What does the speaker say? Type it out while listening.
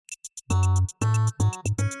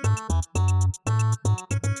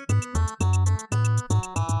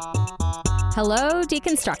Hello,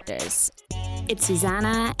 deconstructors. It's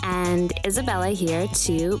Susanna and Isabella here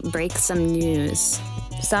to break some news.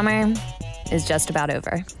 Summer is just about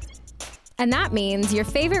over. And that means your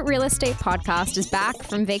favorite real estate podcast is back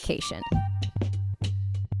from vacation.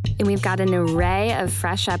 And we've got an array of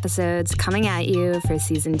fresh episodes coming at you for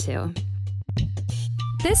season 2.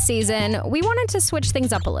 This season, we wanted to switch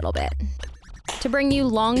things up a little bit to bring you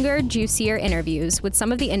longer, juicier interviews with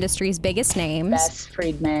some of the industry's biggest names. Bess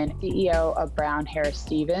Friedman, CEO of Brown Harris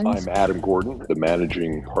Stevens. I'm Adam Gordon, the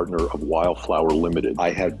managing partner of Wildflower Limited.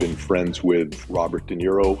 I have been friends with Robert De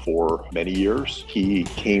Niro for many years. He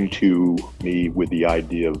came to me with the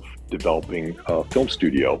idea of developing a film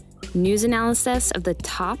studio. News analysis of the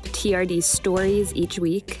top TRD stories each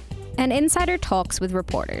week. And insider talks with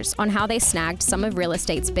reporters on how they snagged some of real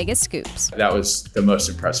estate's biggest scoops. That was the most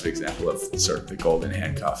impressive example of sort of the golden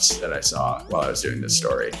handcuffs that I saw while I was doing this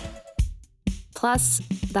story. Plus,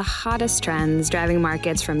 the hottest trends driving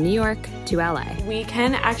markets from New York to LA. We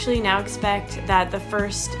can actually now expect that the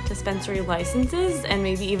first dispensary licenses and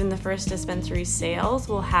maybe even the first dispensary sales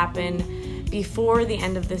will happen before the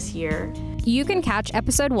end of this year. You can catch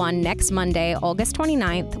episode 1 next Monday, August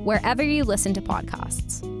 29th, wherever you listen to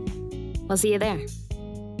podcasts. We'll see you there.